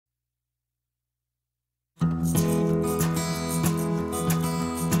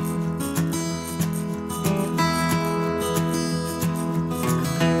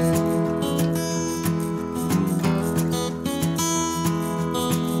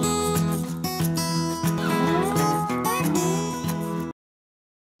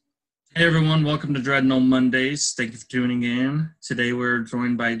Hey everyone, welcome to Dreadnought Mondays. Thank you for tuning in. Today we're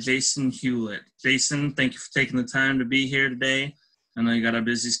joined by Jason Hewlett. Jason, thank you for taking the time to be here today. I know you got a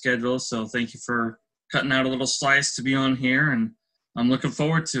busy schedule, so thank you for cutting out a little slice to be on here, and I'm looking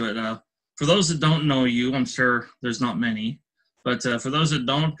forward to it. For those that don't know you, I'm sure there's not many, but for those that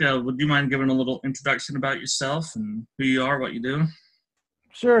don't, would you mind giving a little introduction about yourself and who you are, what you do?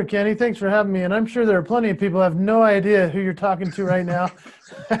 Sure, Kenny. Thanks for having me. And I'm sure there are plenty of people who have no idea who you're talking to right now.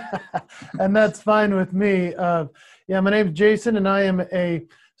 And that's fine with me. My name's Jason, and I am a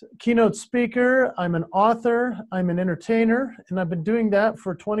keynote speaker. I'm an author. I'm an entertainer, and I've been doing that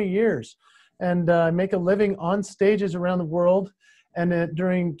for 20 years. And I make a living on stages around the world. And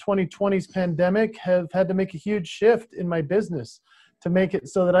during 2020's pandemic, have had to make a huge shift in my business to make it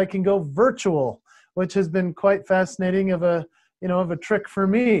so that I can go virtual, which has been quite fascinating of a trick for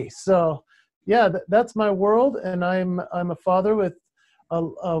me. So yeah, that's my world. And I'm a father with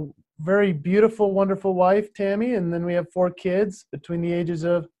a very beautiful, wonderful wife, Tammy. And then we have 4 kids between the ages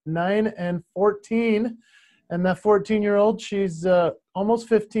of 9 and 14. And that 14-year-old, she's almost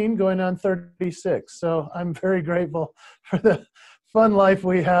 15, going on 36. So I'm very grateful for the fun life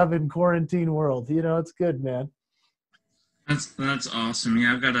we have in quarantine world. It's good, man. That's awesome.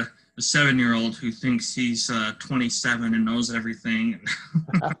 Yeah, I've got a 7-year-old who thinks he's 27 and knows everything.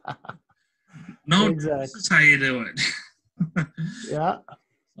 No, Exactly. this is how you do it. Yeah.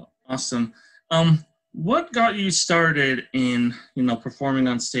 Awesome. What got you started in, performing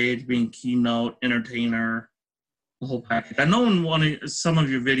on stage, being keynote, entertainer, the whole package? I know in some of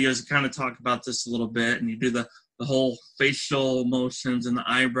your videos you kind of talk about this a little bit, and you do the whole facial motions and the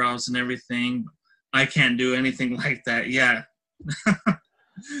eyebrows and everything. I can't do anything like that yet.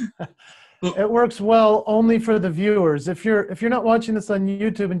 It works well only for the viewers. If you're not watching this on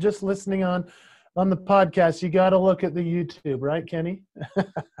YouTube and just listening on the podcast, you got to look at the YouTube, right, Kenny?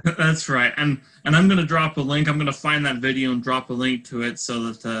 That's right. And I'm going to drop a link. I'm going to find that video and drop a link to it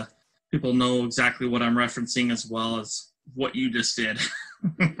so that people know exactly what I'm referencing as well as what you just did.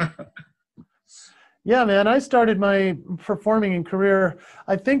 Yeah, man, I started my performing career,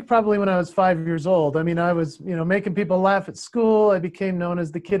 I think probably when I was 5 years old. I mean, I was, making people laugh at school. I became known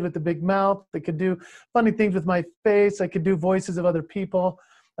as the kid with the big mouth that could do funny things with my face. I could do voices of other people,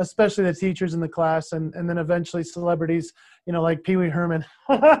 especially the teachers in the class, and then eventually celebrities, like Pee Wee Herman.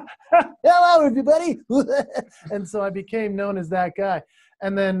 Hello, everybody. And so I became known as that guy.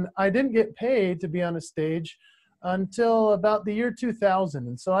 And then I didn't get paid to be on a stage until about the year 2000.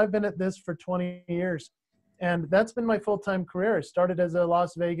 And so I've been at this for 20 years. And that's been my full-time career. I started as a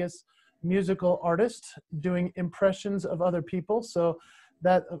Las Vegas musical artist doing impressions of other people. So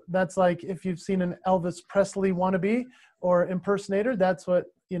that's like if you've seen an Elvis Presley wannabe or impersonator, that's what,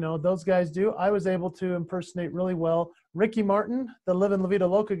 those guys do. I was able to impersonate really well Ricky Martin, the Livin' La Vida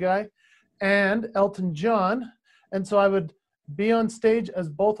Loca guy, and Elton John. And so I would be on stage as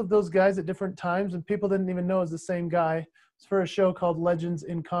both of those guys at different times, and people didn't even know it was the same guy. It's for a show called Legends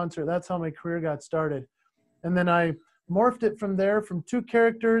in Concert. That's how my career got started. And then I morphed it from there, from 2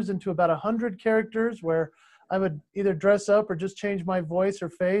 characters into about 100 characters, where I would either dress up or just change my voice or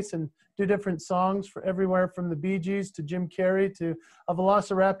face and do different songs for everywhere from the Bee Gees to Jim Carrey to a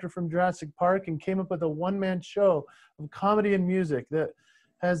velociraptor from Jurassic Park, and came up with a one-man show of comedy and music that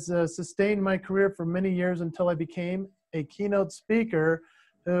has sustained my career for many years until I became a keynote speaker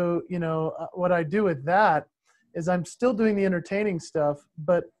who, what I do with that is I'm still doing the entertaining stuff,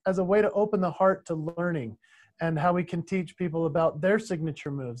 but as a way to open the heart to learning and how we can teach people about their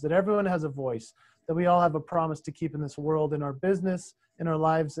signature moves, that everyone has a voice, that we all have a promise to keep in this world, in our business, in our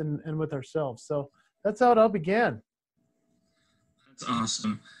lives, and with ourselves. So that's how it all began. That's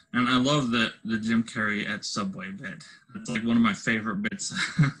awesome. And I love the Jim Carrey at Subway bit. It's like one of my favorite bits.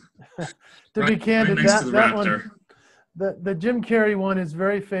 To be candid, right next to the that Raptor. one, the Jim Carrey one is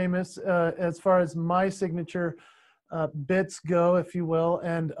very famous as far as my signature bits go, if you will.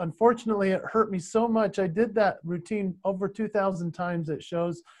 And unfortunately, it hurt me so much. I did that routine over 2,000 times at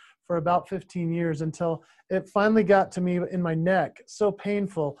shows for about 15 years until it finally got to me in my neck. So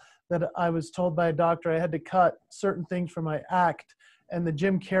painful that I was told by a doctor I had to cut certain things from my act. And the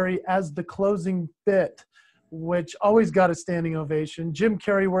Jim Carrey as the closing bit, which always got a standing ovation. Jim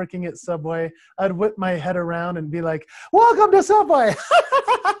Carrey working at Subway. I'd whip my head around and be like, "Welcome to Subway."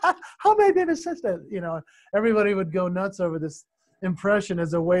 How may I be assistant? Everybody would go nuts over this impression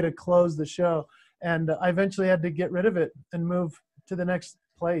as a way to close the show. And I eventually had to get rid of it and move to the next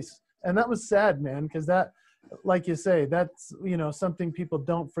place. And that was sad, man, because that, like you say, that's, something people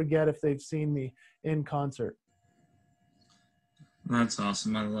don't forget if they've seen me in concert. That's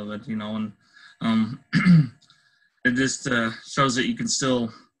awesome. I love it. And it just shows that you can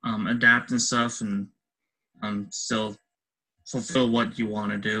still adapt and stuff, and still fulfill what you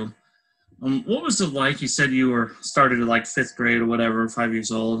want to do. What was it like? You said you were started at like fifth grade or whatever, 5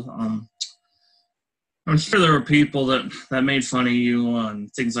 years old. I'm sure there were people that made fun of you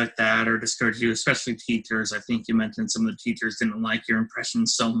and things like that, or discouraged you, especially teachers. I think you mentioned some of the teachers didn't like your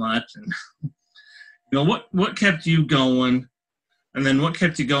impressions so much. And what kept you going? And then what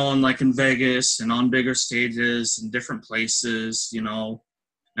kept you going, like in Vegas and on bigger stages and different places,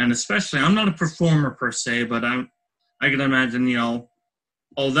 And especially, I'm not a performer per se, but I can imagine,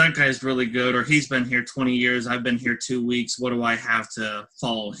 oh, that guy's really good, or he's been here 20 years, I've been here 2 weeks, what do I have to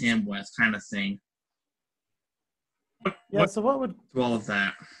follow him with, kind of thing. So what would do all of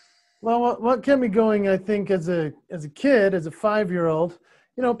that? Well, what kept me going, I think, as a kid, as a 5-year-old,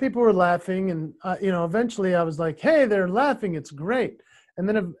 people were laughing, and eventually I was like, hey, they're laughing, it's great. And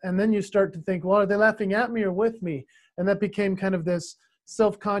then you start to think, well, are they laughing at me or with me? And that became kind of this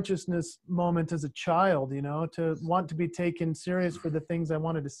self-consciousness moment as a child, to want to be taken serious for the things I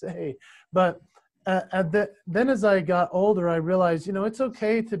wanted to say. But then as I got older, I realized, it's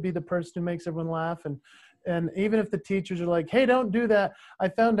okay to be the person who makes everyone laugh. And even if the teachers are like, hey, don't do that. I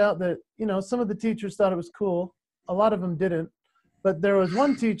found out that, some of the teachers thought it was cool. A lot of them didn't. But there was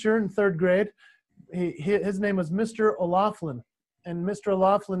one teacher in third grade. His name was Mr. O'Laughlin. And Mr.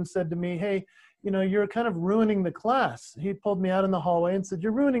 O'Laughlin said to me, hey, you're kind of ruining the class. He pulled me out in the hallway and said,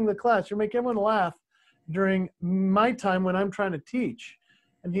 you're ruining the class. You're making everyone laugh during my time when I'm trying to teach.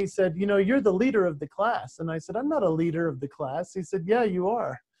 And he said, you're the leader of the class. And I said, I'm not a leader of the class. He said, yeah, you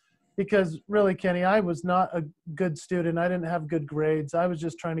are. Because really, Kenny, I was not a good student. I didn't have good grades. I was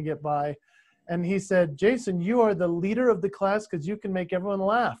just trying to get by. And he said, Jason, you are the leader of the class because you can make everyone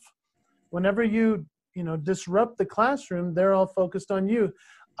laugh. Whenever you disrupt the classroom, they're all focused on you.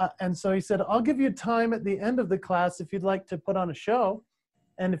 And so he said, I'll give you time at the end of the class if you'd like to put on a show.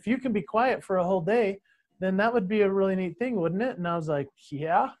 And if you can be quiet for a whole day, then that would be a really neat thing, wouldn't it? And I was like,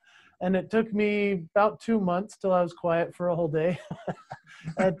 yeah. And it took me about 2 months till I was quiet for a whole day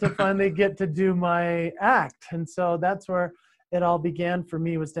to finally get to do my act. And so that's where it all began for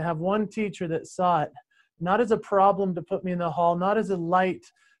me, was to have one teacher that saw it, not as a problem to put me in the hall, not as a light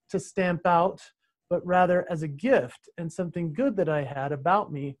to stamp out, but rather as a gift and something good that I had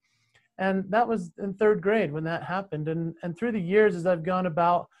about me. And that was in third grade when that happened. And through the years, as I've gone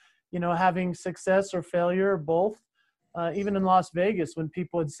about, having success or failure or both, even in Las Vegas, when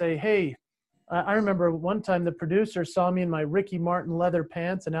people would say, hey, I remember one time the producer saw me in my Ricky Martin leather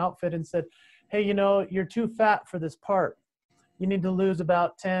pants and outfit and said, hey, you're too fat for this part. You need to lose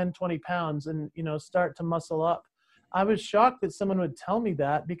about 10, 20 pounds and, start to muscle up. I was shocked that someone would tell me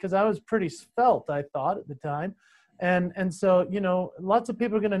that because I was pretty svelte, I thought at the time. And so, lots of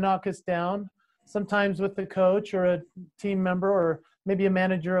people are going to knock us down, sometimes with the coach or a team member or maybe a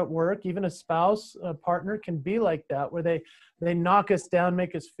manager at work, even a spouse, a partner can be like that, where they knock us down,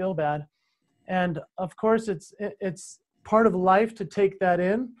 make us feel bad. And of course, it's part of life to take that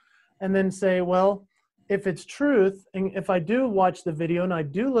in and then say, well, if it's truth, and if I do watch the video and I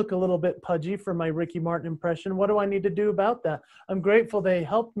do look a little bit pudgy for my Ricky Martin impression, what do I need to do about that? I'm grateful they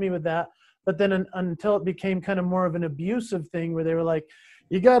helped me with that. But then until it became kind of more of an abusive thing where they were like,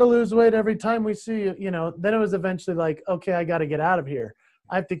 you got to lose weight every time we see you, then it was eventually like, okay, I got to get out of here.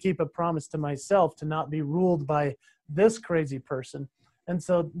 I have to keep a promise to myself to not be ruled by this crazy person. And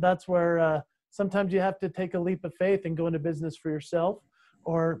so that's where sometimes you have to take a leap of faith and go into business for yourself,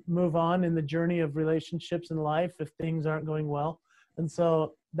 or move on in the journey of relationships in life if things aren't going well. And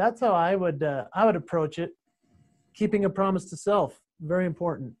so that's how I would approach it. Keeping a promise to self, very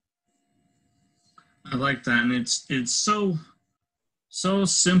important. I like that, and it's so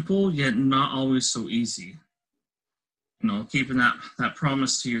simple yet not always so easy. Keeping that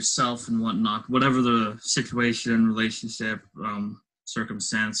promise to yourself and whatnot, whatever the situation, relationship,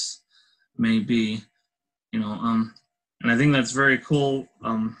 circumstance may be. And I think that's very cool.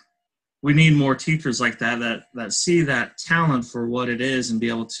 We need more teachers like that see that talent for what it is and be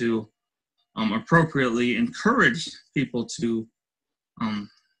able to appropriately encourage people to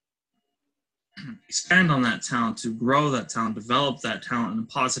expand on that talent, to grow that talent, develop that talent in a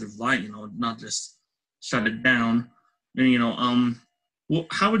positive light, not just shut it down. And,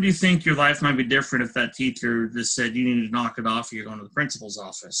 how would you think your life might be different if that teacher just said, you need to knock it off, you're going to the principal's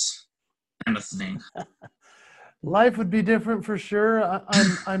office, kind of thing? Life would be different for sure.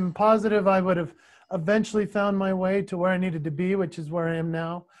 I'm positive I would have eventually found my way to where I needed to be, which is where I am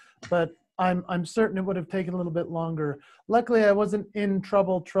now. But I'm certain it would have taken a little bit longer. Luckily, I wasn't in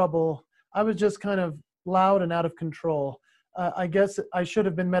trouble. I was just kind of loud and out of control. I guess I should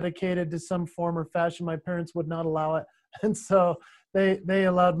have been medicated to some form or fashion. My parents would not allow it. And so they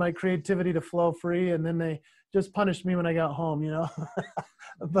allowed my creativity to flow free, and then they just punished me when I got home, you know.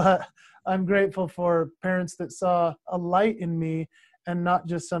 But I'm grateful for parents that saw a light in me and not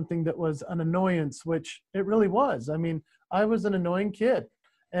just something that was an annoyance, which it really was. I mean, I was an annoying kid.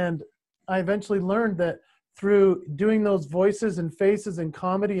 And I eventually learned that through doing those voices and faces and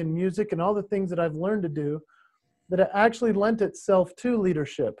comedy and music and all the things that I've learned to do, that it actually lent itself to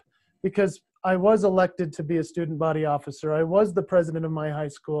leadership, because I was elected to be a student body officer. I was the president of my high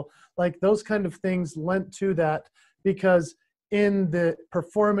school. Like, those kind of things lent to that, because in the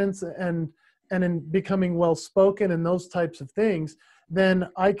performance and in becoming well-spoken and those types of things, then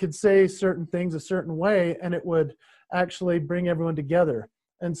I could say certain things a certain way and it would actually bring everyone together.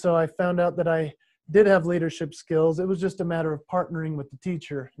 And so I found out that I did have leadership skills. It was just a matter of partnering with the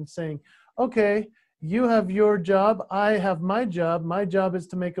teacher and saying, okay, you have your job, I have my job. My job is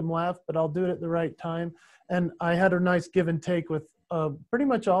to make them laugh, but I'll do it at the right time. And I had a nice give and take with pretty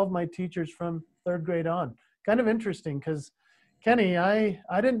much all of my teachers from third grade on. Kind of interesting, because Kenny, I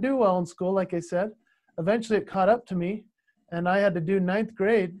didn't do well in school, like I said. Eventually it caught up to me, and I had to do ninth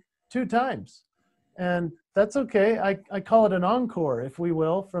grade 2 times. And that's okay. I call it an encore, if we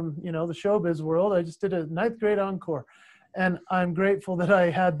will, from, you know, the showbiz world. I just did a ninth grade encore. And I'm grateful that I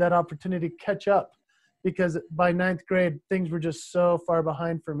had that opportunity to catch up, because by ninth grade, things were just so far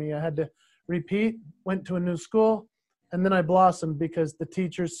behind for me. I had to repeat, went to a new school, and then I blossomed because the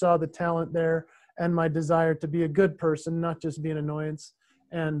teachers saw the talent there and my desire to be a good person, not just be an annoyance,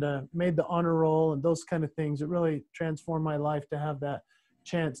 and made the honor roll and those kind of things. It really transformed my life to have that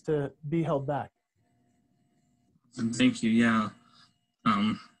chance to be held back. Thank you. Yeah.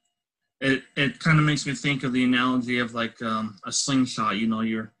 It kind of makes me think of the analogy of like a slingshot. You know,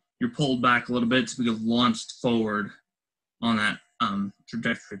 you're pulled back a little bit to be launched forward on that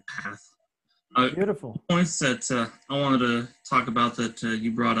trajectory path. Beautiful. Points that I wanted to talk about that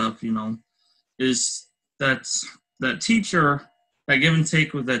you brought up, you know, is that teacher, that give and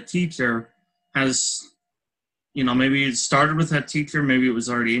take with that teacher has, you know, maybe it started with that teacher, maybe it was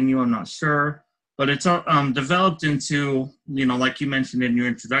already in you, I'm not sure, but it's developed into, you know, like you mentioned in your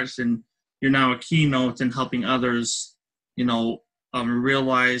introduction, you're now a keynote in helping others, you know,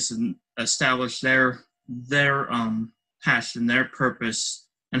 realize and establish their passion, their purpose,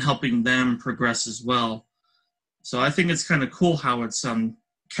 and helping them progress as well. So I think it's kind of cool how it's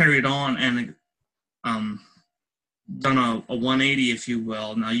carried on and done a 180, if you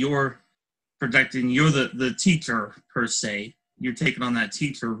will. Now you're the teacher per se. You're taking on that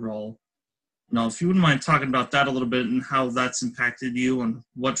teacher role. Now, if you wouldn't mind talking about that a little bit and how that's impacted you and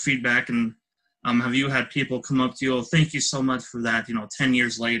what feedback, and have you had people come up to you, oh, thank you so much for that, you know, 10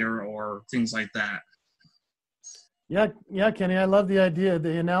 years later, or things like that? Yeah, Kenny, I love the idea,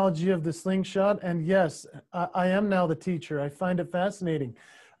 the analogy of the slingshot. And yes, I am now the teacher. I find it fascinating.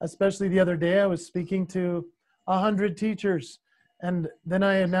 Especially the other day, I was speaking to 100 teachers. And then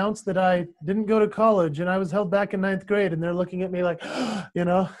I announced that I didn't go to college and I was held back in ninth grade. And they're looking at me like, you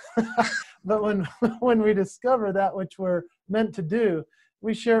know. But when we discover that which we're meant to do,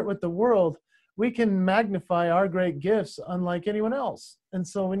 we share it with the world. We can magnify our great gifts unlike anyone else. And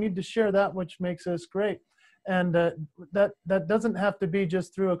so we need to share that which makes us great. And that doesn't have to be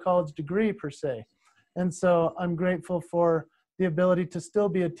just through a college degree per se. And so I'm grateful for the ability to still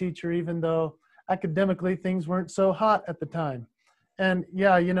be a teacher, even though academically things weren't so hot at the time. And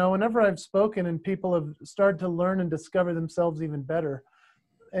yeah, you know, whenever I've spoken and people have started to learn and discover themselves even better,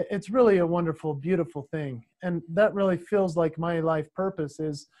 it's really a wonderful, beautiful thing. And that really feels like my life purpose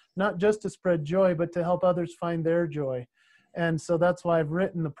is not just to spread joy, but to help others find their joy. And so that's why I've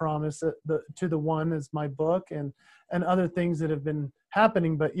written The Promise to the One as my book, and other things that have been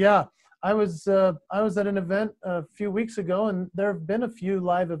happening. But yeah, I was at an event a few weeks ago, and there have been a few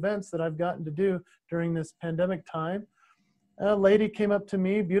live events that I've gotten to do during this pandemic time. A lady came up to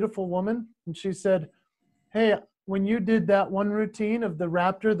me, beautiful woman, and she said, "Hey, when you did that one routine of the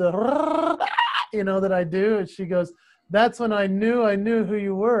raptor, you know, that I do," and she goes, "That's when I knew who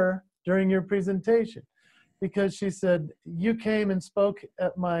you were during your presentation." Because she said, "You came and spoke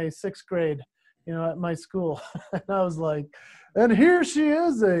at my 6th grade, you know, at my school." And I was like, and here she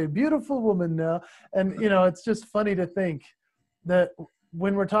is, a beautiful woman now. And, you know, it's just funny to think that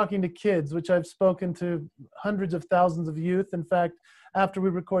when we're talking to kids, which I've spoken to hundreds of thousands of youth. In fact, after we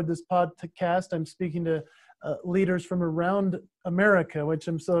record this podcast, I'm speaking to leaders from around America, which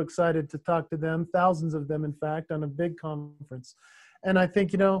I'm so excited to talk to them, thousands of them, in fact, on a big conference. And I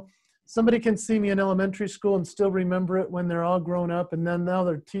think, you know, somebody can see me in elementary school and still remember it when they're all grown up, and then now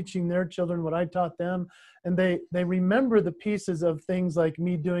they're teaching their children what I taught them, and they remember the pieces of things like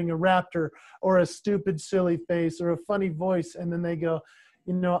me doing a raptor or a stupid silly face or a funny voice, and then they go,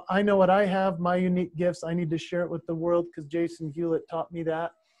 you know, I know what I have, my unique gifts, I need to share it with the world because Jason Hewlett taught me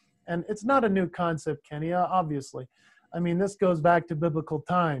that. And it's not a new concept, Kenny, obviously. I mean, this goes back to biblical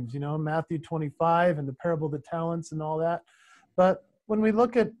times, you know, Matthew 25 and the parable of the talents and all that. But when we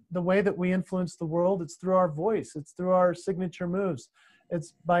look at the way that we influence the world, it's through our voice, it's through our signature moves.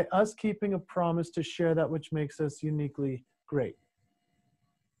 It's by us keeping a promise to share that which makes us uniquely great.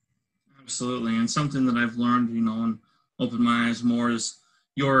 Absolutely. And something that I've learned, you know, and opened my eyes more is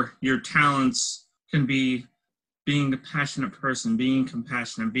your talents can be being a passionate person, being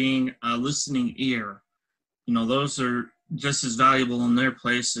compassionate, being a listening ear. You know, those are just as valuable in their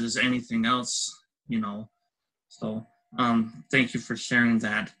place as anything else, you know. So thank you for sharing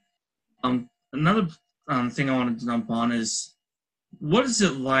that. Another thing I want to jump on is, what is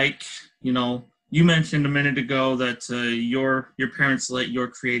it like, you know, you mentioned a minute ago that your parents let your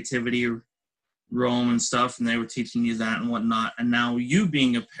creativity roam and stuff, and they were teaching you that and whatnot. And now you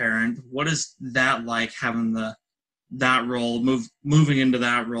being a parent, what is that like, having that role, moving into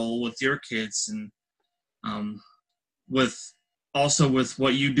that role with your kids, and with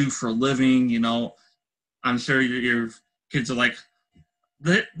what you do for a living? You know, I'm sure your kids are like,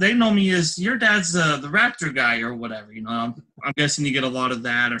 they know me as your dad's the Raptor guy or whatever. You know, I'm guessing you get a lot of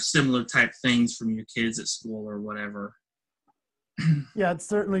that or similar type things from your kids at school or whatever. Yeah, it's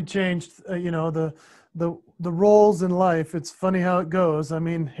certainly changed, you know, the roles in life. It's funny how it goes. I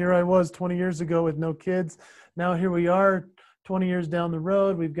mean, here I was 20 years ago with no kids. Now here we are 20 years down the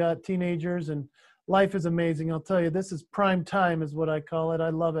road. We've got teenagers, and life is amazing. I'll tell you, this is prime time is what I call it. I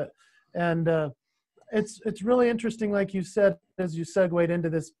love it. And it's really interesting, like you said, as you segued into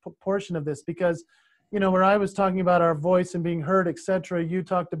this portion of this, because, you know, where I was talking about our voice and being heard, etc., you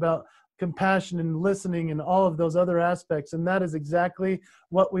talked about compassion and listening and all of those other aspects. And that is exactly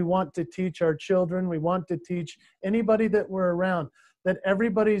what we want to teach our children. We want to teach anybody that we're around, that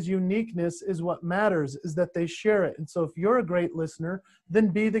everybody's uniqueness is what matters, is that they share it. And so if you're a great listener, then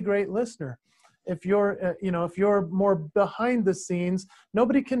be the great listener. If you're, you know, if you're more behind the scenes,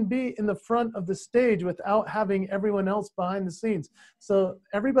 nobody can be in the front of the stage without having everyone else behind the scenes. So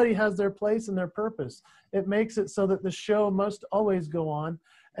everybody has their place and their purpose. It makes it so that the show must always go on.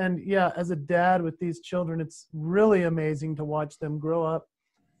 And yeah, as a dad with these children, it's really amazing to watch them grow up,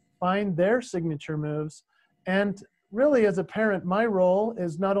 find their signature moves. And really, as a parent, my role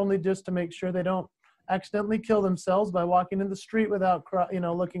is not only just to make sure they don't accidentally kill themselves by walking in the street without, you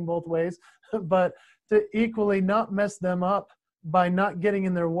know, looking both ways, but to equally not mess them up by not getting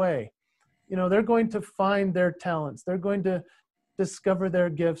in their way. You know, they're going to find their talents. They're going to discover their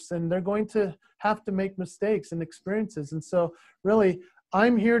gifts, and they're going to have to make mistakes and experiences. And so really,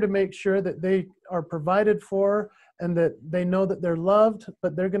 I'm here to make sure that they are provided for and that they know that they're loved,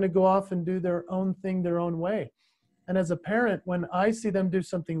 but they're going to go off and do their own thing their own way. And as a parent, when I see them do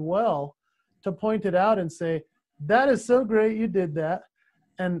something well, to point it out and say, that is so great, you did that.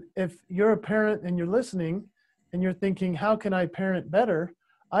 And if you're a parent and you're listening and you're thinking, how can I parent better?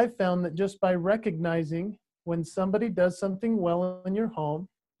 I found that just by recognizing when somebody does something well in your home,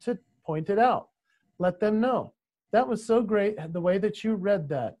 to point it out, let them know. That was so great, the way that you read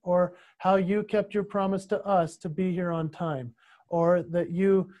that, or how you kept your promise to us to be here on time, or that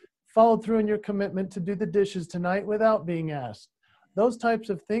you followed through in your commitment to do the dishes tonight without being asked. Those types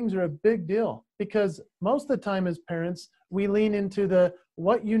of things are a big deal, because most of the time as parents, we lean into the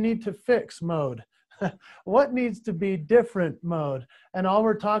what you need to fix mode, what needs to be different mode. And all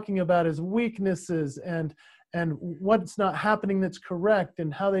we're talking about is weaknesses and what's not happening that's correct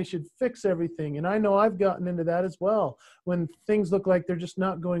and how they should fix everything. And I know I've gotten into that as well, when things look like they're just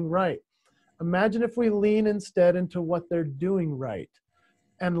not going right. Imagine if we lean instead into what they're doing right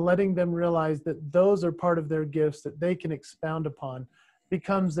and letting them realize that those are part of their gifts that they can expound upon,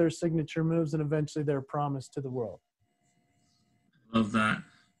 becomes their signature moves and eventually their promise to the world. Love that.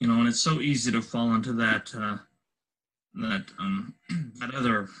 You know, and it's so easy to fall into that that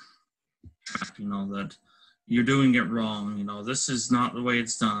other trap, you know, that you're doing it wrong, you know, this is not the way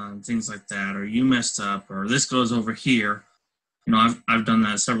it's done, things like that, or you messed up, or this goes over here. You know, I've done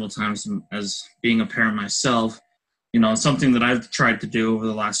that several times as being a parent myself. You know, something that I've tried to do over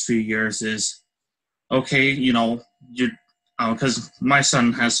the last few years is, okay, you know, because my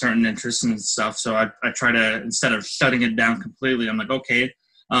son has certain interests and stuff, so I try to, instead of shutting it down completely, I'm like, okay,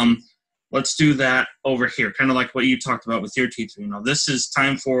 let's do that over here. Kind of like what you talked about with your teacher. You know, this is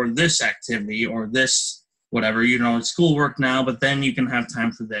time for this activity or this whatever, it's schoolwork now, but then you can have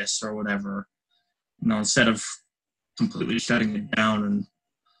time for this or whatever, instead of completely shutting it down and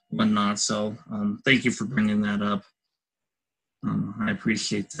whatnot. So thank you for bringing that up. I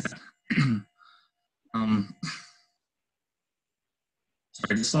appreciate that. Sorry,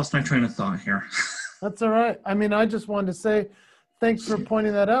 I just lost my train of thought here. That's all right. I mean, I just wanted to say thanks for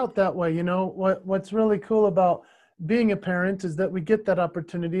pointing that out that way. What's really cool about being a parent is that we get that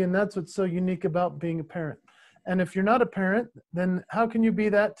opportunity, and that's what's so unique about being a parent. And if you're not a parent, then how can you be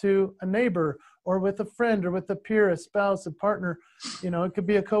that to a neighbor or with a friend or with a peer, a spouse, a partner? It could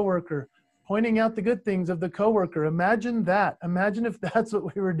be a coworker, pointing out the good things of the coworker. Imagine that. Imagine if that's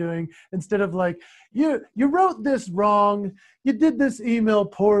what we were doing instead of like, you wrote this wrong, you did this email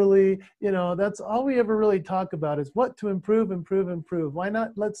poorly. That's all we ever really talk about is what to improve. Why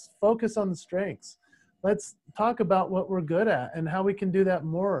not? Let's focus on the strengths. Let's talk about what we're good at and how we can do that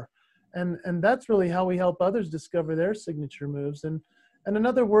more. And that's really how we help others discover their signature moves. And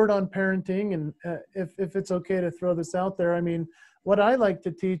another word on parenting, and if it's okay to throw this out there, I mean, what I like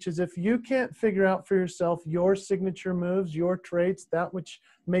to teach is if you can't figure out for yourself your signature moves, your traits, that which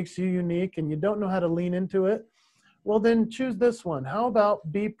makes you unique, and you don't know how to lean into it, well, then choose this one. How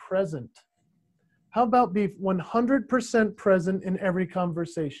about be present? How about be 100% present in every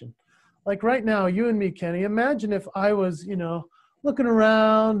conversation? Like right now, you and me, Kenny, imagine if I was, looking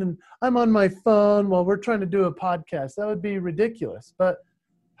around and I'm on my phone while we're trying to do a podcast. That would be ridiculous. But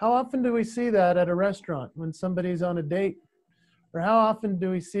how often do we see that at a restaurant when somebody's on a date? Or how often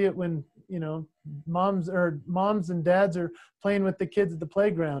do we see it when, moms and dads are playing with the kids at the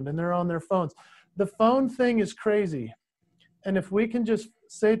playground and they're on their phones? The phone thing is crazy. And if we can just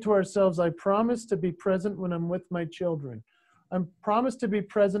say to ourselves, I promise to be present when I'm with my children. I promise to be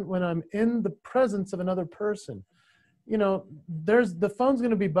present when I'm in the presence of another person. The phone's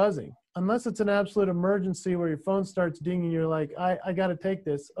going to be buzzing unless it's an absolute emergency where your phone starts dinging. You're like, I got to take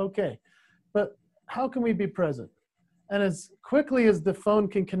this. Okay. But how can we be present? And as quickly as the phone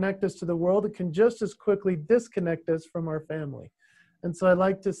can connect us to the world, it can just as quickly disconnect us from our family. And so I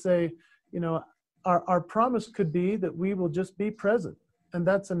like to say, our promise could be that we will just be present, and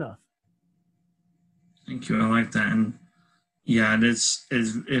that's enough. Thank you. I like that. And yeah, it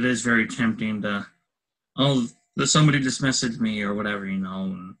is very tempting to, somebody just messaged me or whatever,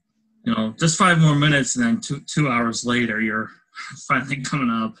 and, just 5 more minutes, and then two hours later, you're finally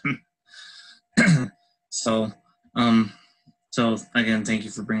coming up. So again, thank you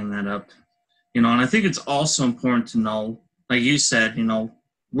for bringing that up. And I think it's also important to know, like you said,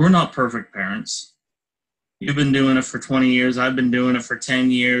 we're not perfect parents. You've been doing it for 20 years. I've been doing it for 10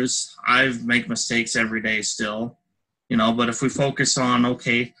 years. I make mistakes every day still, but if we focus on,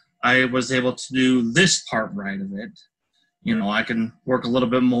 okay, I was able to do this part right of it, I can work a little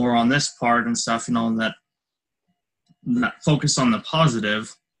bit more on this part and stuff, that focus on the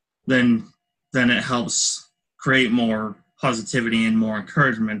positive, then it helps create more positivity and more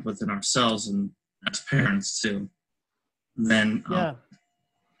encouragement within ourselves and as parents too. Then,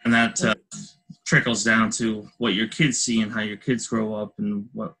 and that trickles down to what your kids see and how your kids grow up and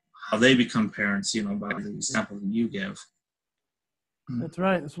how they become parents, by the example that you give. That's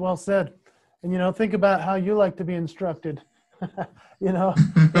right. It's well said. And, think about how you like to be instructed.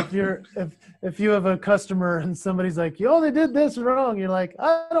 If you have a customer and somebody's like, they did this wrong, you're like,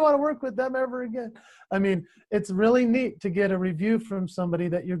 I don't want to work with them ever again. I mean, it's really neat to get a review from somebody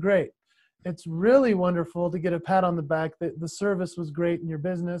that you're great. It's really wonderful to get a pat on the back that the service was great in your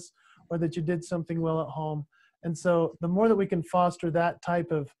business or that you did something well at home. And so the more that we can foster that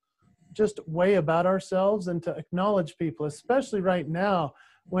type of just way about ourselves and to acknowledge people, especially right now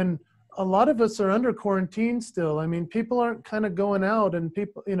when a lot of us are under quarantine still. I mean, people aren't kind of going out, and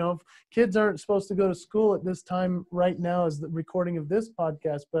people, kids aren't supposed to go to school at this time right now as the recording of this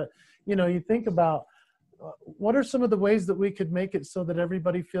podcast. But, you think about what are some of the ways that we could make it so that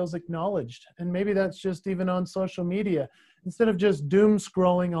everybody feels acknowledged? And maybe that's just even on social media. Instead of just doom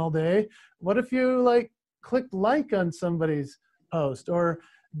scrolling all day, what if you clicked like on somebody's post or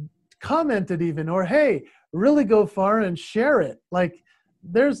commented even, or hey, really go far and share it.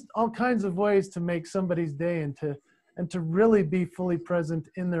 There's all kinds of ways to make somebody's day and to really be fully present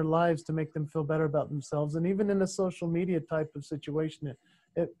in their lives to make them feel better about themselves. And even in a social media type of situation,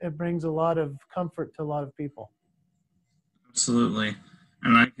 it brings a lot of comfort to a lot of people. Absolutely.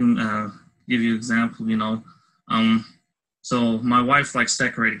 And I can give you an example, so my wife likes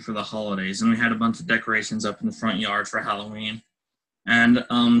decorating for the holidays, and we had a bunch of decorations up in the front yard for Halloween. And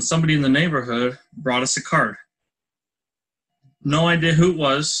somebody in the neighborhood brought us a card. No idea who it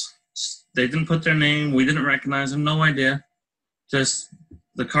was. They didn't put their name. We didn't recognize them. No idea. Just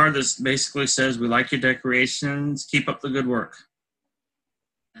the card that basically says, "We like your decorations. Keep up the good work."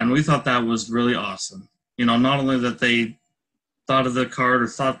 And we thought that was really awesome. Not only that they thought of the card or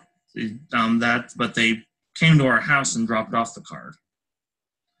thought that, but they came to our house and dropped off the card.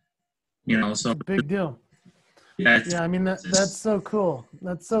 So It's a big deal. yeah, Yeah, I mean, that's so cool.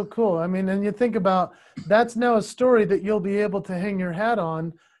 That's so cool. I mean, and you think about, that's now a story that you'll be able to hang your hat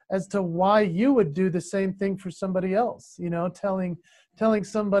on as to why you would do the same thing for somebody else, telling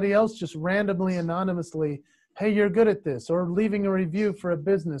somebody else just randomly, anonymously, hey, you're good at this, or leaving a review for a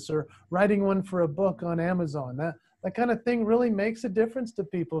business, or writing one for a book on Amazon. That kind of thing really makes a difference to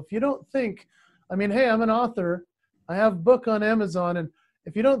people. If you don't think, I mean, hey, I'm an author, I have a book on Amazon, and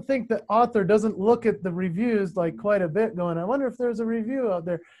if you don't think the author doesn't look at the reviews like quite a bit going, I wonder if there's a review out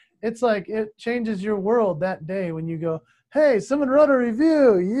there. It's like it changes your world that day when you go, hey, someone wrote a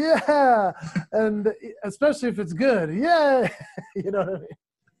review. Yeah. And especially if it's good. Yeah. You know what I mean?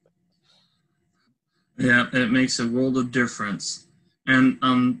 Yeah, it makes a world of difference.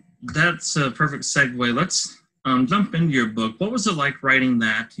 And that's a perfect segue. Let's jump into your book. What was it like writing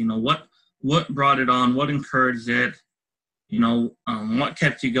that? What brought it on? What encouraged it? What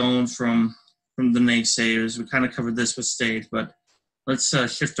kept you going from the naysayers? We kind of covered this with stage, but let's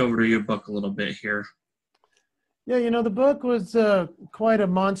shift over to your book a little bit here. Yeah, the book was quite a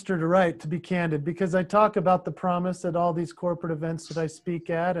monster to write, to be candid, because I talk about the promise at all these corporate events that I speak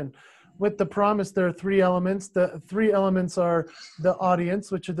at. And with the promise, there are three elements. The three elements are the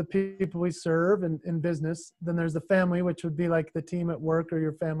audience, which are the people we serve in business. Then there's the family, which would be like the team at work or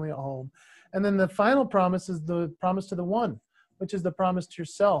your family at home. And then the final promise is the promise to the one, which is the promise to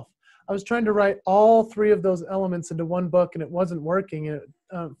yourself. I was trying to write all three of those elements into one book, and it wasn't working.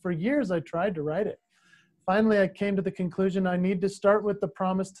 For years, I tried to write it. Finally, I came to the conclusion I need to start with the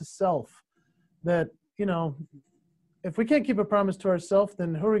promise to self. That, if we can't keep a promise to ourselves,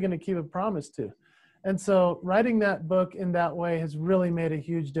 then who are we going to keep a promise to? And so writing that book in that way has really made a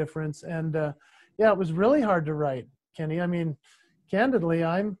huge difference. And it was really hard to write, Kenny. I mean, candidly,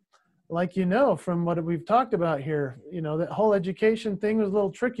 I'm, like, from what we've talked about here, that whole education thing was a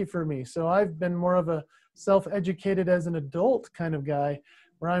little tricky for me. So I've been more of a self-educated as an adult kind of guy,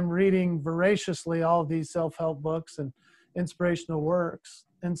 where I'm reading voraciously all of these self-help books and inspirational works.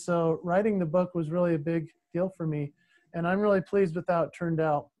 And so writing the book was really a big deal for me. And I'm really pleased with how it turned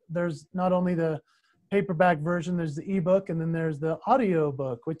out. There's not only the paperback version, there's the ebook, and then there's the audio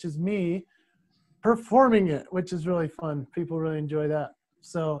book, which is me performing it, which is really fun. People really enjoy that.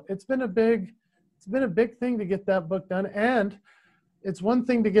 So it's been a big thing to get that book done. And it's one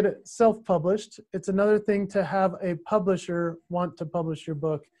thing to get it self-published. It's another thing to have a publisher want to publish your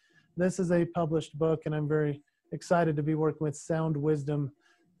book. This is a published book, and I'm very excited to be working with Sound Wisdom.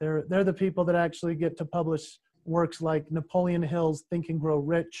 They're the people that actually get to publish works like Napoleon Hill's Think and Grow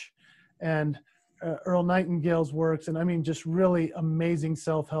Rich and Earl Nightingale's works. And I mean, just really amazing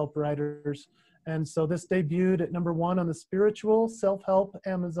self-help writers. And so this debuted at #1 on the spiritual self-help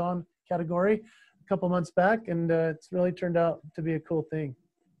Amazon category a couple months back, and it's really turned out to be a cool thing.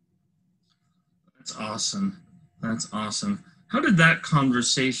 That's awesome. That's awesome. How did that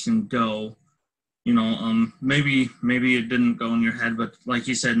conversation go? Maybe it didn't go in your head, but like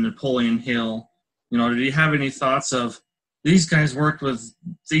you said, Napoleon Hill, did you have any thoughts of, these guys worked with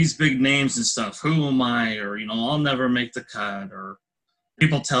these big names and stuff, who am I? Or, I'll never make the cut, or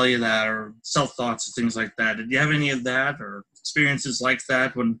people tell you that, or self-thoughts and things like that. Did you have any of that or experiences like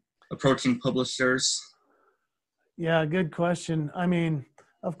that when approaching publishers? Yeah, good question. I mean,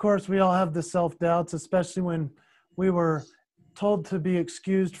 of course, we all have the self-doubts, especially when we were told to be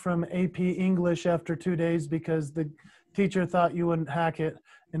excused from AP English after 2 days because the teacher thought you wouldn't hack it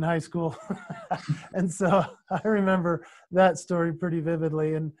in high school. And so I remember that story pretty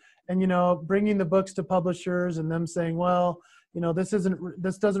vividly. And bringing the books to publishers and them saying, well, this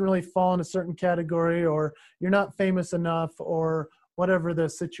doesn't really fall in a certain category, or you're not famous enough, or whatever the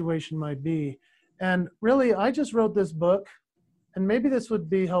situation might be. And really, I just wrote this book, and maybe this would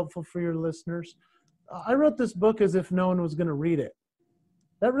be helpful for your listeners. I wrote this book as if no one was going to read it.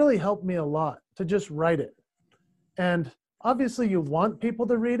 That really helped me a lot, to just write it. And obviously you want people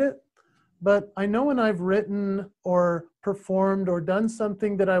to read it, but I know when I've written or performed or done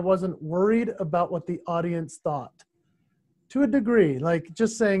something that I wasn't worried about what the audience thought. To a degree, like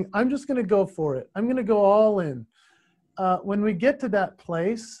just saying, I'm just going to go for it. I'm going to go all in. When we get to that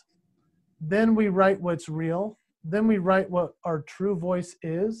place, then we write what's real. Then we write what our true voice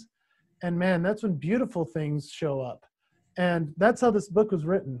is. And man, that's when beautiful things show up. And that's how this book was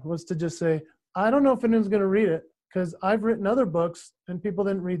written, was to just say, I don't know if anyone's going to read it, because I've written other books and people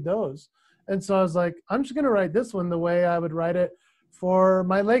didn't read those. And so I was like, I'm just going to write this one the way I would write it for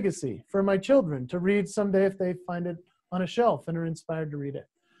my legacy, for my children to read someday if they find it on a shelf and are inspired to read it.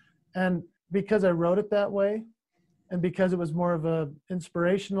 And because I wrote it that way, and because it was more of a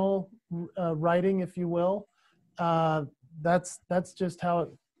inspirational writing, if you will, that's just how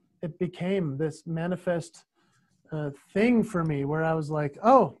it became this manifest thing for me, where I was like,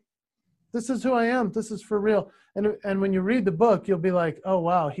 oh, this is who I am. This is for real. And when you read the book, you'll be like, oh,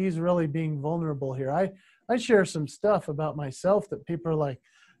 wow, he's really being vulnerable here. I share some stuff about myself that people are like,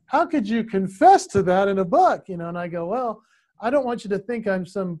 how could you confess to that in a book? You know, and I go, well, I don't want you to think I'm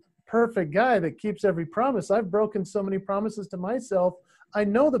some perfect guy that keeps every promise. I've broken so many promises to myself. I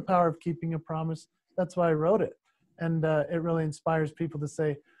know the power of keeping a promise. That's why I wrote it. And it really inspires people to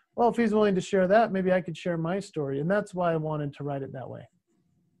say, well, if he's willing to share that, maybe I could share my story. And that's why I wanted to write it that way.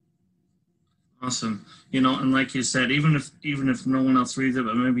 Awesome. You know, and like you said, even if no one else reads it,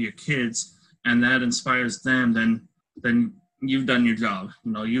 but maybe your kids, and that inspires them, then you've done your job.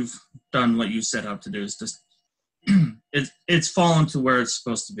 You know, you've done what you set out to do. It's just it's fallen to where it's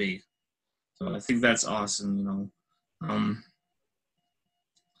supposed to be. So I think that's awesome. You know,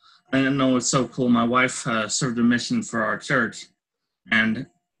 I know it's so cool. My wife served a mission for our church, and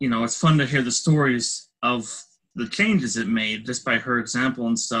you know, it's fun to hear the stories of the changes it made just by her example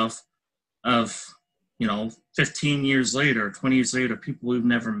and stuff. Of, you know, 15 years later, 20 years later, people we've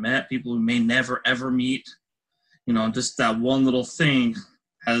never met, people we may never ever meet, you know, just that one little thing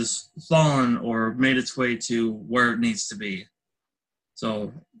has fallen or made its way to where it needs to be.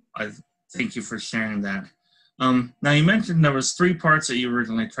 So I thank you for sharing that. Now you mentioned there was 3 parts that you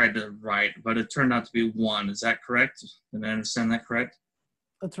originally tried to write, but it turned out to be 1. Is that correct? Did I understand that correct?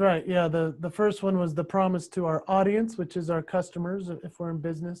 That's right. Yeah. The first one was the promise to our audience, which is our customers, if we're in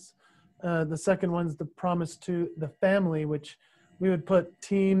business. The second one's the promise to the family, which we would put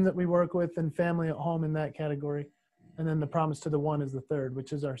team that we work with and family at home in that category. And then the promise to the one is the third,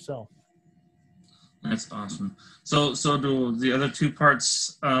 which is ourself. That's awesome. So do the other 2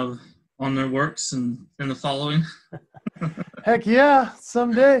 parts on their works and in the following? Heck yeah,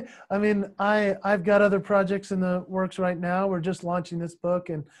 someday. I mean, I've got other projects in the works right now. We're just launching this book,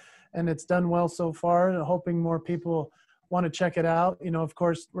 and it's done well so far, and hoping more people want to check it out. You know, of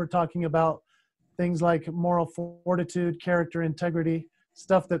course, we're talking about things like moral fortitude, character integrity,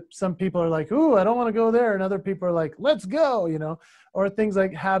 stuff that some people are like, ooh, I don't want to go there. And other people are like, let's go, you know, or things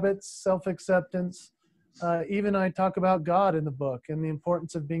like habits, self-acceptance. Even I talk about God in the book and the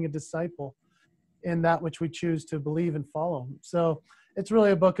importance of being a disciple in that which we choose to believe and follow. So it's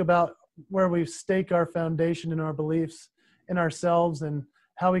really a book about where we stake our foundation in our beliefs in ourselves and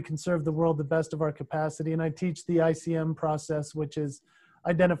how we can serve the world the best of our capacity. And I teach the ICM process, which is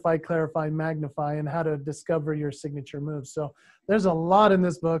identify, clarify, magnify, and how to discover your signature moves. So there's a lot in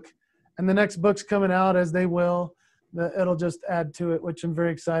this book, and the next book's coming out as they will. It'll just add to it, which I'm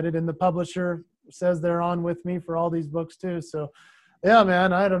very excited. And the publisher says they're on with me for all these books too. So yeah,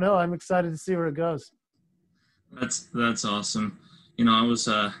 man, I don't know. I'm excited to see where it goes. That's awesome. You know, I was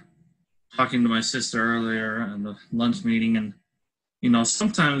talking to my sister earlier in the lunch meeting, and you know,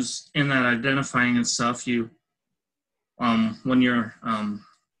 sometimes in that identifying and stuff, you, when you're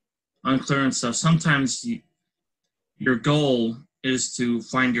unclear and stuff, sometimes your goal is to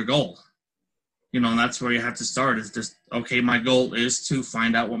find your goal. You know, and that's where you have to start, is just, okay, my goal is to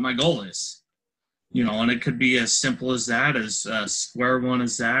find out what my goal is. You know, and it could be as simple as that, as square one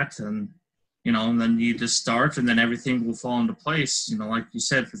as that, and, you know, and then you just start, and then everything will fall into place. You know, like you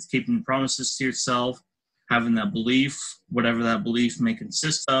said, if it's keeping promises to yourself, having that belief, whatever that belief may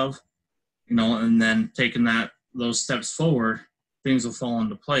consist of, you know, and then taking those steps forward, things will fall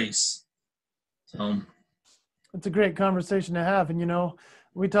into place. So it's a great conversation to have. And, you know,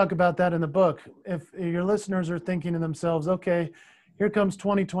 we talk about that in the book. If your listeners are thinking to themselves, okay, here comes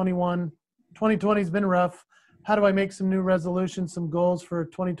 2021, 2020 has been rough. How do I make some new resolutions, some goals for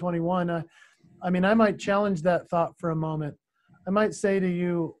 2021? I mean, I might challenge that thought for a moment. I might say to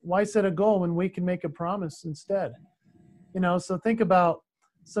you, why set a goal when we can make a promise instead? You know, so think about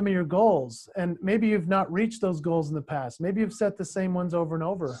some of your goals, and maybe you've not reached those goals in the past. Maybe you've set the same ones over and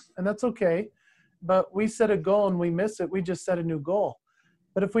over, and that's okay. But we set a goal and we miss it. We just set a new goal.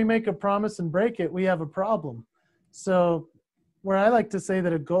 But if we make a promise and break it, we have a problem. So where I like to say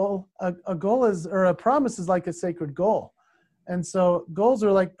that a goal is, or a promise is like a sacred goal. And so goals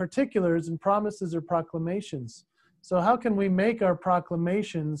are like particulars and promises are proclamations. So how can we make our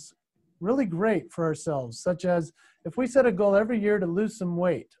proclamations really great for ourselves? Such as if we set a goal every year to lose some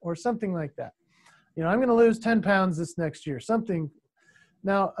weight or something like that. You know, I'm going to lose 10 pounds this next year, something.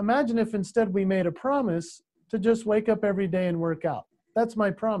 Now imagine if instead we made a promise to just wake up every day and work out. That's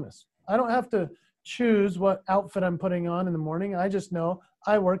my promise. I don't have to choose what outfit I'm putting on in the morning. I just know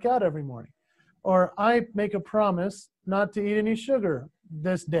I work out every morning. Or I make a promise not to eat any sugar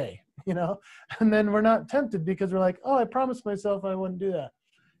this day, and then we're not tempted because we're like, oh, I promised myself I wouldn't do that.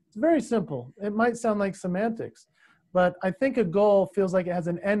 It's very simple. It might sound like semantics, but I think a goal feels like it has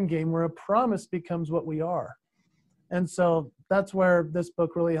an end game where a promise becomes what we are. And so that's where this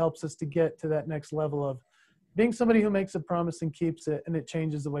book really helps us to get to that next level of being somebody who makes a promise and keeps it, and it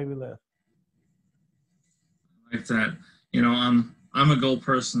changes the way we live. Like that. I'm a goal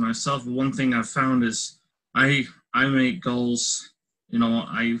person myself. One thing I've found is I make goals.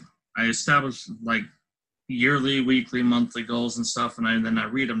 I establish like yearly, weekly, monthly goals and stuff, and then I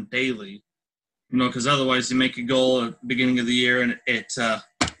read them daily. Because otherwise you make a goal at the beginning of the year and it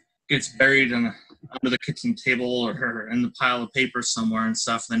gets buried under the kitchen table or in the pile of paper somewhere and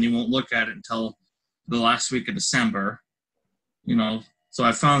stuff. And then you won't look at it until the last week of December. So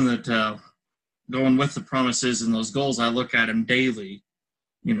I found that going with the promises and those goals, I look at them daily,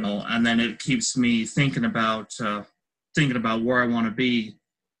 and then it keeps me thinking about where I want to be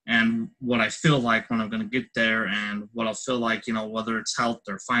and what I feel like when I'm going to get there and what I'll feel like, whether it's health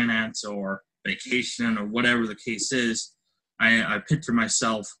or finance or vacation or whatever the case is. I picture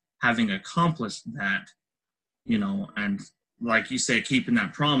myself having accomplished that, and like you say, keeping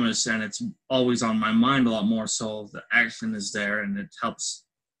that promise, and it's always on my mind a lot more, so the action is there and it helps.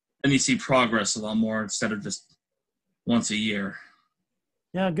 And you see progress a lot more instead of just once a year.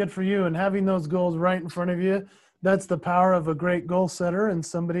 Yeah, good for you. And having those goals right in front of you, that's the power of a great goal setter and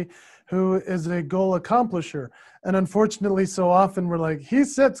somebody who is a goal accomplisher. And unfortunately, so often we're like, he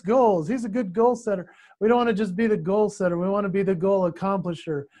sets goals. He's a good goal setter. We don't want to just be the goal setter. We want to be the goal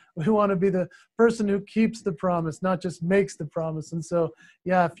accomplisher. We want to be the person who keeps the promise, not just makes the promise. And so,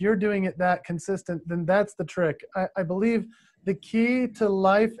 yeah, if you're doing it that consistent, then that's the trick. I believe the key to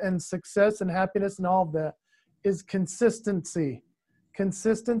life and success and happiness and all of that is consistency.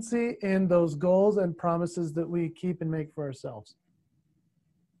 Consistency in those goals and promises that we keep and make for ourselves.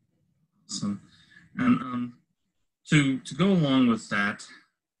 Awesome. And to go along with that,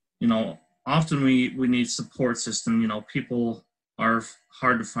 often we need support system. People are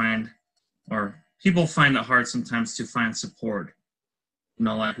hard to find, or people find it hard sometimes to find support.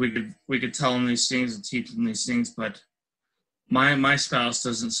 Like we could tell them these things and teach them these things, but my spouse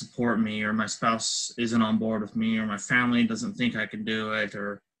doesn't support me, or my spouse isn't on board with me, or my family doesn't think I can do it,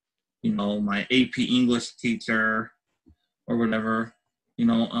 or my AP English teacher or whatever.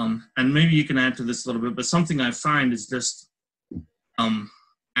 And maybe you can add to this a little bit, but something I find is just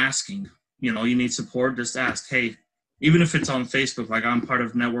asking. You need support, just ask. Hey, even if it's on Facebook, like I'm part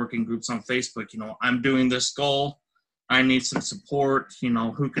of networking groups on Facebook, I'm doing this goal, I need some support,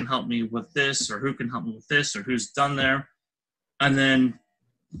 who can help me with this, or who can help me with this, or who's done there. And then,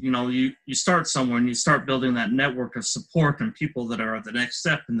 you start somewhere and you start building that network of support and people that are at the next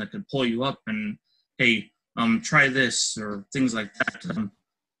step and that can pull you up and, hey, try this or things like that. Do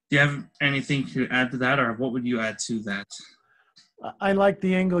you have anything to add to that, or what would you add to that? I like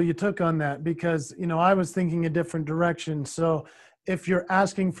the angle you took on that because, I was thinking a different direction. So if you're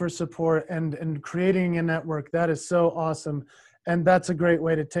asking for support and creating a network, that is so awesome. And that's a great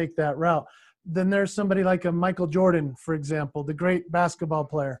way to take that route. Then there's somebody like a Michael Jordan, for example, the great basketball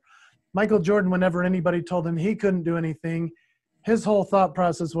player. Michael Jordan, whenever anybody told him he couldn't do anything, his whole thought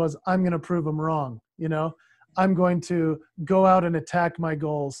process was, I'm going to prove them wrong. I'm going to go out and attack my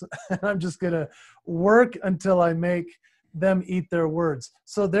goals. I'm just going to work until I make them eat their words.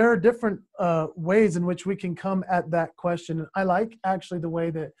 So there are different ways in which we can come at that question. And I like actually the way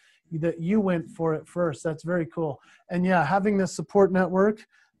that you went for it first. That's very cool. And yeah, having this support network,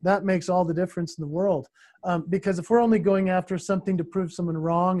 that makes all the difference in the world. Because if we're only going after something to prove someone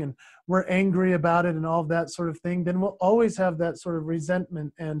wrong and we're angry about it and all of that sort of thing, then we'll always have that sort of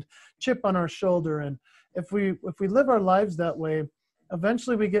resentment and chip on our shoulder. And if we live our lives that way,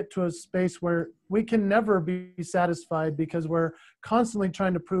 eventually we get to a space where we can never be satisfied because we're constantly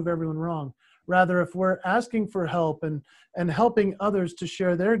trying to prove everyone wrong. Rather, if we're asking for help and helping others to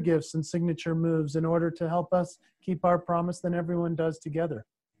share their gifts and signature moves in order to help us keep our promise, then everyone does together.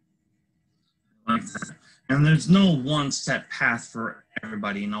 Like that. And there's no one set path for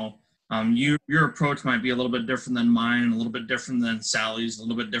everybody. Your approach might be a little bit different than mine, a little bit different than Sally's, a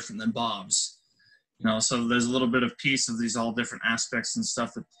little bit different than Bob's. So there's a little bit of piece of these all different aspects and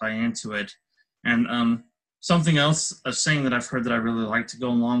stuff that play into it. And something else, a saying that I've heard that I really like to go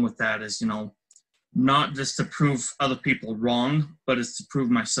along with that is, not just to prove other people wrong, but it's to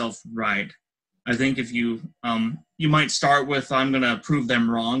prove myself right. I think if you might start with, I'm going to prove them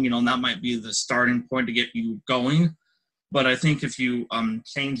wrong, and that might be the starting point to get you going. But I think if you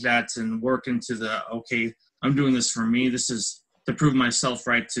change that and work into the, okay, I'm doing this for me, this is to prove myself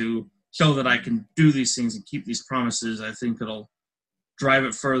right, to show that I can do these things and keep these promises, I think it'll drive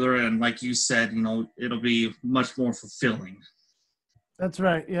it further. And like you said, it'll be much more fulfilling. That's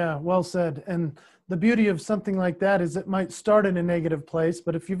right. Yeah, well said. And the beauty of something like that is it might start in a negative place,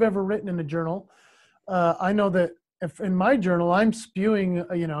 but if you've ever written in a journal, I know that if in my journal, I'm spewing,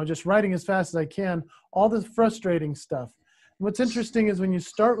 just writing as fast as I can, all the frustrating stuff. What's interesting is when you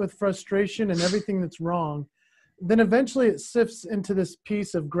start with frustration and everything that's wrong, then eventually it sifts into this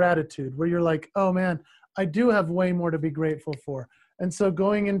piece of gratitude where you're like, oh man, I do have way more to be grateful for. And so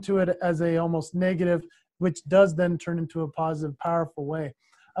going into it as a almost negative, which does then turn into a positive, powerful way.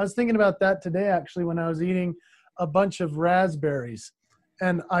 I was thinking about that today, actually, when I was eating a bunch of raspberries.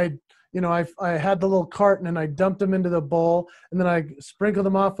 And I had the little carton and I dumped them into the bowl, and then I sprinkled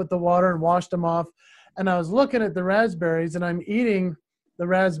them off with the water and washed them off. And I was looking at the raspberries, and I'm eating the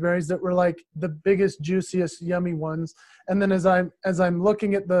raspberries that were like the biggest, juiciest, yummy ones. And then as I'm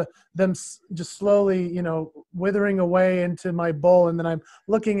looking at them just slowly, withering away into my bowl, and then I'm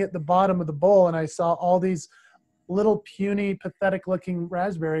looking at the bottom of the bowl, and I saw all these little puny, pathetic looking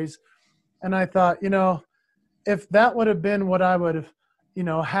raspberries. And I thought, if that would have been what I would have,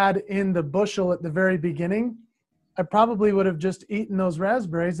 had in the bushel at the very beginning, I probably would have just eaten those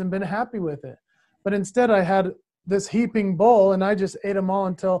raspberries and been happy with it. But instead I had this heaping bowl, and I just ate them all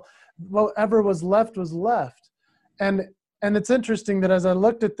until whatever was left was left. And it's interesting that as I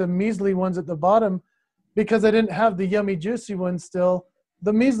looked at the measly ones at the bottom, because I didn't have the yummy juicy ones still,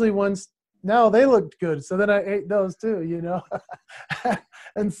 the measly ones, now they looked good. So then I ate those too,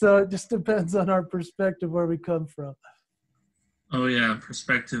 And so it just depends on our perspective, where we come from. Oh yeah,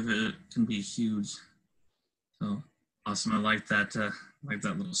 perspective, it can be huge. So awesome. I like that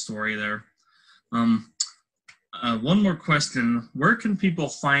little story there. One more question. Where can people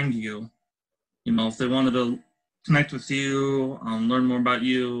find you? If they wanted to connect with you, learn more about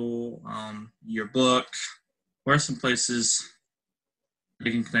you, your book, where are some places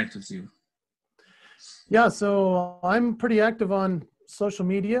they can connect with you? Yeah, so I'm pretty active on social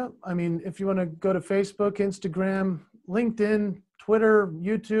media. I mean, if you want to go to Facebook, Instagram, LinkedIn, Twitter,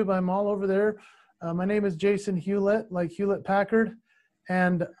 YouTube, I'm all over there. My name is Jason Hewlett, like Hewlett Packard,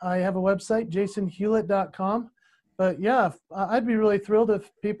 and I have a website, jasonhewlett.com. But yeah, I'd be really thrilled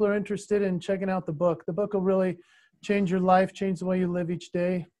if people are interested in checking out the book. The book will really change your life, change the way you live each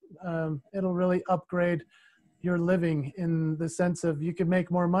day. It'll really upgrade your living in the sense of you could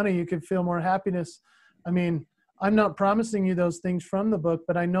make more money, you could feel more happiness. I mean, I'm not promising you those things from the book,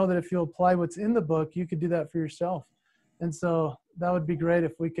 but I know that if you apply what's in the book, you could do that for yourself. And so that would be great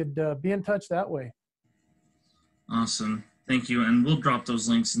if we could be in touch that way. Awesome. Thank you. And we'll drop those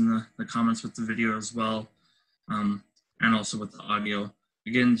links in the comments with the video as well, and also with the audio.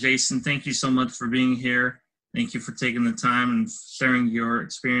 Again, Jason, thank you so much for being here. Thank you for taking the time and sharing your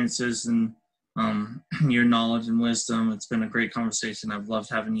experiences and your knowledge and wisdom. It's been a great conversation. I've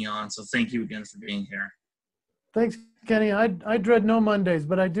loved having you on. So thank you again for being here. Thanks, Kenny. I dread no Mondays,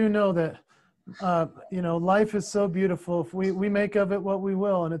 but I do know that, life is so beautiful. If we make of it what we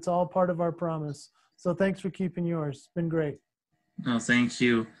will, and it's all part of our promise. So thanks for keeping yours. It's been great. No, thank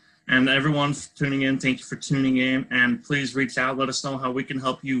you. And everyone tuning in, thank you for tuning in. And please reach out. Let us know how we can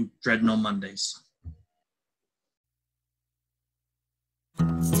help you dread no Mondays.